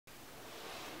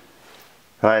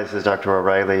Hi, this is Dr.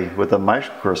 O'Reilly with a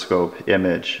microscope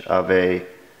image of a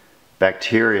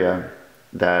bacteria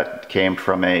that came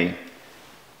from a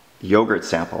yogurt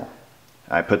sample.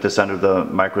 I put this under the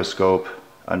microscope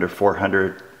under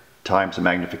 400 times the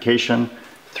magnification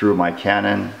through my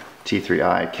Canon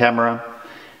T3i camera,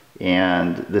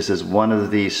 and this is one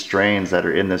of the strains that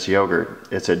are in this yogurt.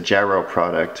 It's a Jarrow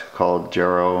product called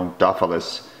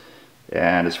Jarrodophilus,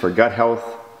 and it's for gut health.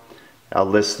 I'll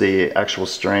list the actual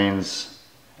strains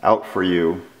out for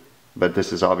you, but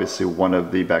this is obviously one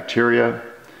of the bacteria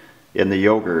in the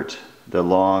yogurt, the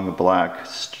long black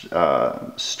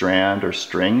strand or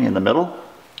string in the middle.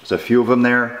 There's a few of them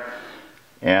there,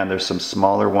 and there's some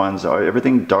smaller ones.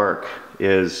 Everything dark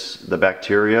is the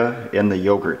bacteria in the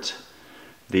yogurt.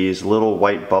 These little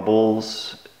white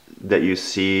bubbles that you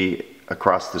see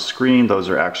across the screen, those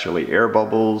are actually air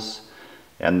bubbles,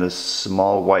 and the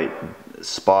small white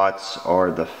spots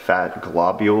are the fat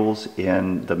globules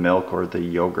in the milk or the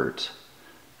yogurt.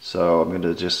 So I'm going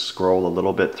to just scroll a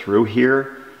little bit through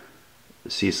here,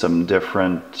 see some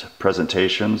different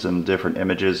presentations and different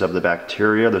images of the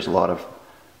bacteria. There's a lot of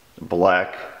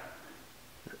black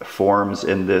forms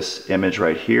in this image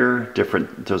right here.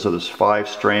 So there's 5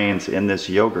 strains in this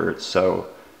yogurt, so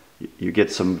you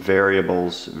get some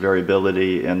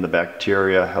variability in the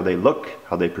bacteria, how they look,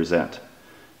 how they present,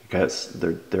 because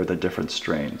they're the different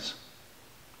strains.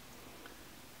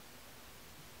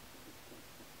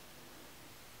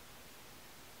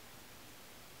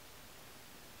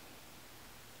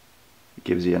 It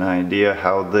gives you an idea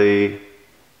how the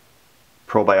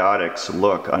probiotics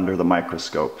look under the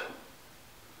microscope.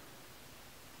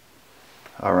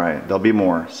 All right, there'll be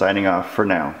more. Signing off for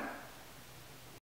now.